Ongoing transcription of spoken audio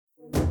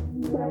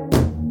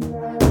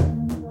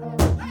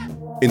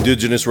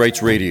Indigenous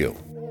Rights Radio,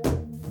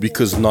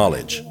 because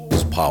knowledge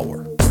is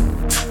power.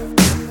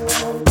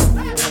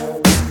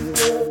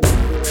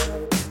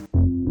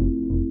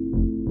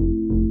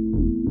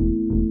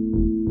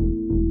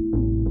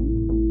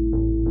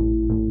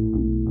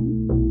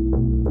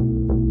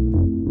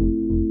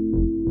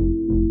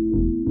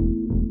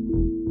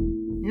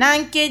 Na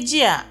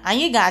nkeji a,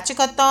 anyị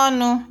ga-achịkọta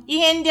ọnụ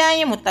ihe ndị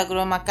anyị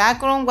mụtagoro maka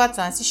akụrụngwa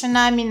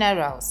transitional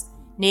minerals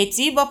na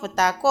etu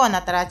ịbọpụta akụ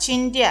ọnatarachi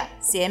ndị a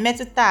si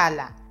emetụta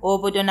ala,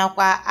 obodo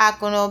nakwa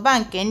akụ na ụba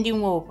nke ndị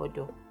nwe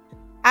obodo.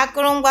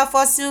 Akụrụngwa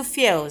fossil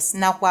fuels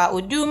nakwa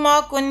ụdị ume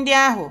ọkụ ndị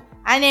ahụ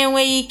a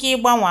na-enweghị ike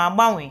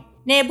agbanwe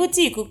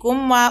na-ebute ikuku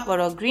mmụọ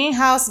akpọrọ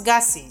greenhouse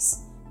gases,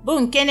 bụ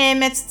nke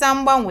na-emetụta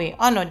mgbanwe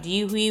ọnọdụ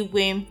ihu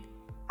igwe.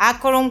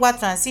 Akụrụngwa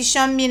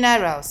transition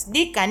minerals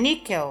dịka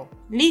nickel,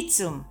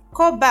 lithium,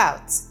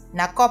 cobalt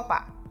na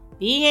copper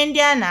bụ ihe ndị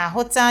a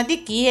na-ahụta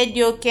dịka ihe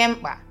dị oke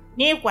mkpa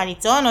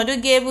n'ịkwalite ọnọdụ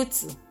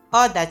ga-ebutu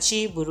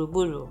ọdachi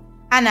gburugburu.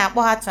 A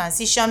na-akpọ ha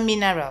transition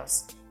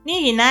minerals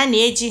n'ihi na a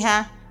na-eji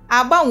ha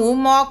agbanwe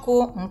ume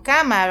ọkụ nke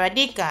a maara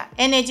dịka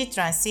energy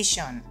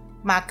transition.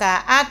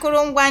 Maka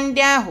akụrụngwa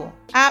ndị ahụ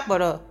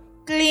akpọrọ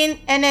clean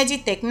energy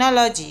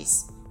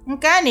technologies,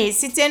 nke a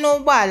na-esite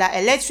n'ụgbọala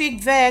electric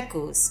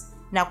vehicles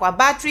nakwa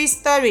battery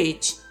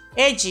storage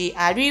eji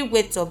arụ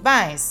igwe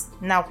turbines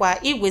nakwa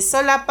igwe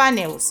solar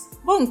panels,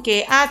 bụ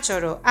nke a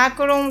chọrọ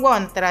akụrụngwa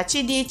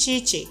ọnatarachi dị iche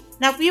iche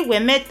nakwa igwe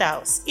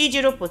metals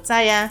iji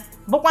rụpụta ya,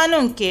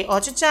 bụkwanụ nke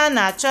ọchịchọ a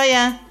na-achọ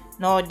ya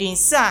na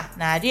ọdịnso a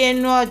na-arị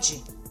enu ọjị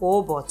kwa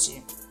ụbọchị.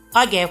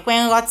 Ọ ga-ekwe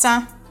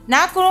nghọta na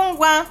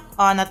akụrụngwa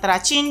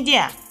ọnatarachi ndị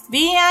a bụ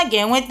ihe a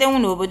ga-enwetanwu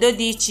n'obodo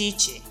dị iche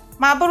iche,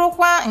 ma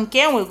bụrụkwa nke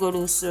enwegoro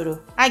usoro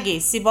a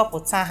ga-esi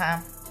bọpụta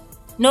ha.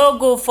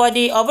 N'oge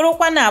ụfọdụ ọ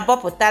bụrụkwa na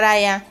abọpụtara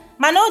ya,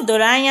 mana o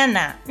doro anya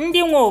na ndị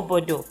nwe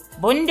obodo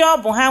bụ ndị ọ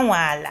bụ ha nwe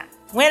ala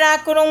nwere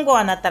akụrụngwa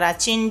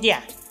ọnatarachi ndị a,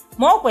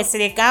 ma o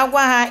kwesịrị ka a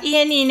gwa ha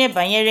ihe niile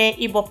banyere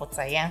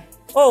ịbọpụta ya.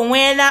 O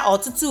nweela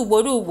ọtụtụ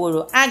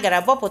ugboro a gara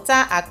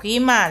bọpụta akụ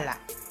ime ala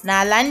na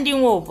ala ndị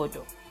nwe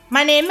obodo,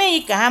 mana emeghị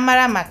ka ha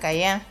mara maka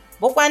ya,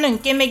 bụkwanụ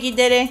nke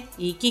megidere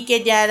ikike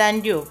dị ara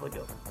ndị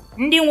obodo.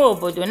 Ndị nwe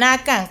obodo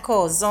n'aka nke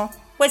ọzọ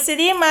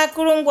kwesịrị ịma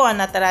akụrụngwa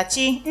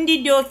ọnatarachi ndị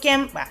dị oke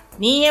mkpa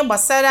na ihe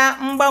gbasara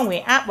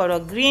mgbanwe akpọrọ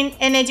green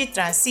energy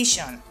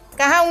transition,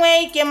 ka ha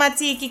nwee ike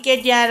mata ikike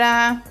dị ara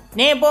ha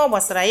n'ebe ọ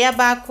gbasara ya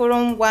bụ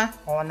akụrụngwa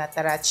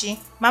ọnatarachi,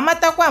 ma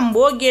matakwa mgbe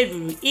oge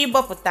ruru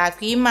ịbọpụta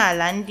akụ ime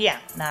ala ndị a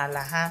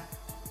n'ala ha.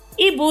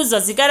 Ibu ụzọ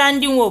zigara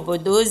ndị nwe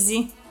obodo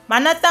ozi ma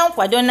nata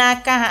nkwado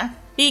n'aka ha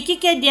bụ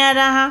ikike dị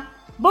ara ha,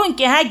 bụ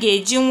nke ha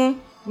ga-ejinwu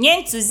nye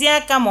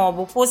ntụziaka ma ọ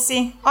bụ kwụsị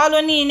ọrụ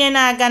niile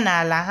na-aga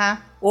n'ala ha,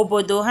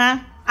 obodo ha,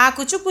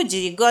 akụ Chukwu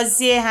jiri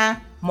gọzie ha,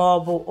 ma ọ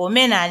bụ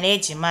omenala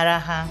eji mara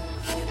ha.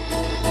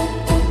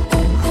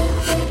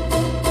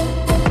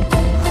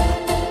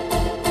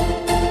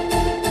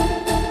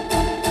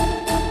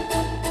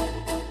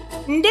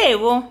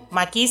 Ndewo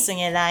maka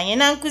isonyere anyị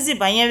na nkụzi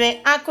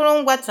banyere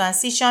akụrụngwa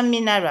transition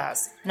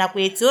minerals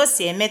nakwa etu o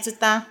si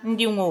emetụta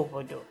ndị nwe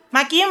obodo.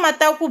 Maka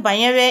ịmatakwu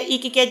banyere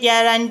ikike dị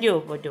ara ndị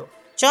obodo,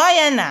 chọọ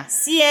ya na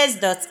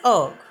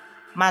cs.org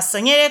ma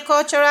sonyere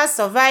Cultural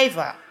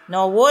Survivor na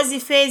ọwa ozi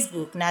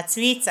Facebook na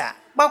Twitter.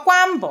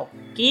 Gbakwa mbọ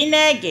ka ị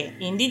na-ege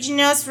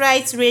Indigenous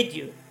Rights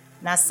Radio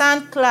na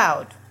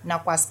SoundCloud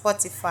nakwa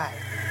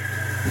Spot4.